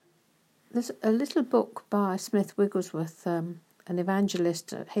There's a little book by Smith Wigglesworth, an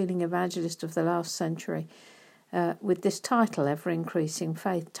evangelist, a healing evangelist of the last century, with this title, Ever Increasing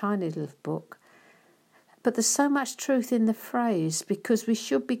Faith, tiny little book. But there's so much truth in the phrase, because we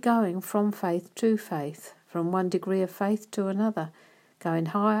should be going from faith to faith, from one degree of faith to another, going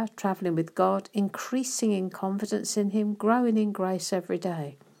higher, travelling with God, increasing in confidence in Him, growing in grace every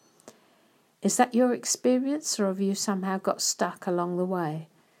day. Is that your experience, or have you somehow got stuck along the way?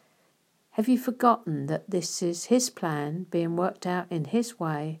 Have you forgotten that this is His plan being worked out in His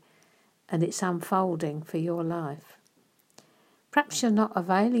way, and it's unfolding for your life? Perhaps you're not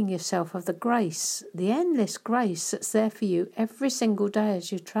availing yourself of the grace, the endless grace that's there for you every single day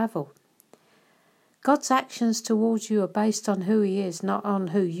as you travel. God's actions towards you are based on who He is, not on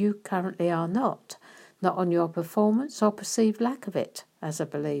who you currently are not on your performance or perceived lack of it as a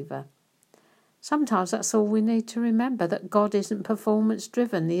believer. Sometimes that's all we need to remember, that God isn't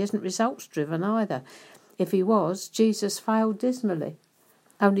performance-driven. He isn't results-driven either. If He was, Jesus failed dismally.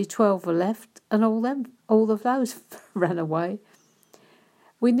 Only 12 were left, and all of those ran away.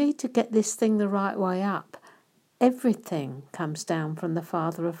 We need to get this thing the right way up. Everything comes down from the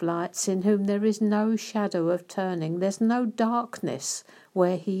Father of lights, in whom there is no shadow of turning. There's no darkness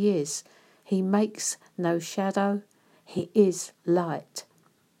where He is. He makes no shadow. He is light.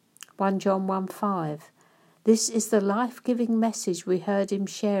 1 John 1:5. This is the life-giving message we heard Him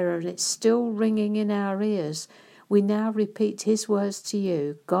share, and it's still ringing in our ears. We now repeat His words to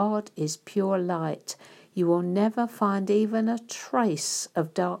you. God is pure light. You will never find even a trace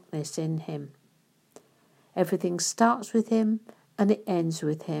of darkness in Him. Everything starts with Him and it ends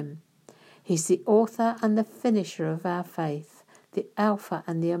with Him. He's the author and the finisher of our faith, the Alpha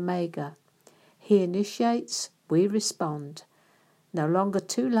and the Omega. He initiates, we respond. No longer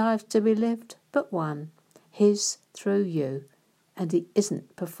two lives to be lived, but one, His through you, and He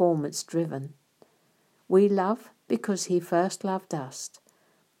isn't performance-driven. We love because He first loved us.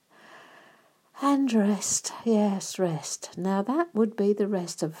 And rest, yes, rest. Now that would be the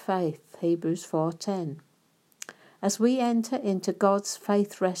rest of faith, Hebrews 4:10. As we enter into God's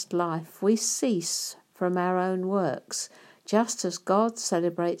faith-rest life, we cease from our own works, just as God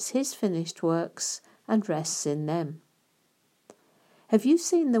celebrates His finished works and rests in them. Have you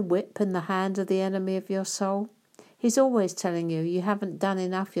seen the whip in the hand of the enemy of your soul? He's always telling you you haven't done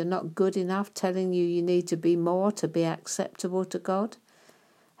enough, you're not good enough, telling you need to be more to be acceptable to God.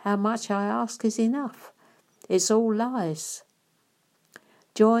 How much, I ask, is enough? It's all lies.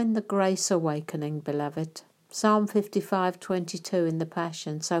 Join the grace awakening, beloved. Psalm 55:22 in the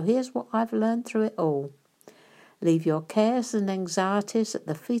Passion. So here's what I've learned through it all. Leave your cares and anxieties at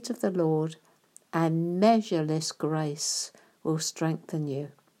the feet of the Lord, and measureless grace will strengthen you.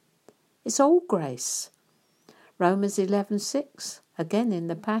 It's all grace. Romans 11:6, again in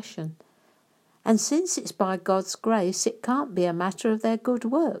the Passion. And since it's by God's grace, it can't be a matter of their good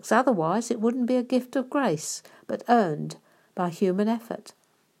works. Otherwise, it wouldn't be a gift of grace, but earned by human effort.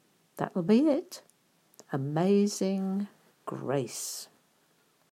 That will be it. Amazing grace.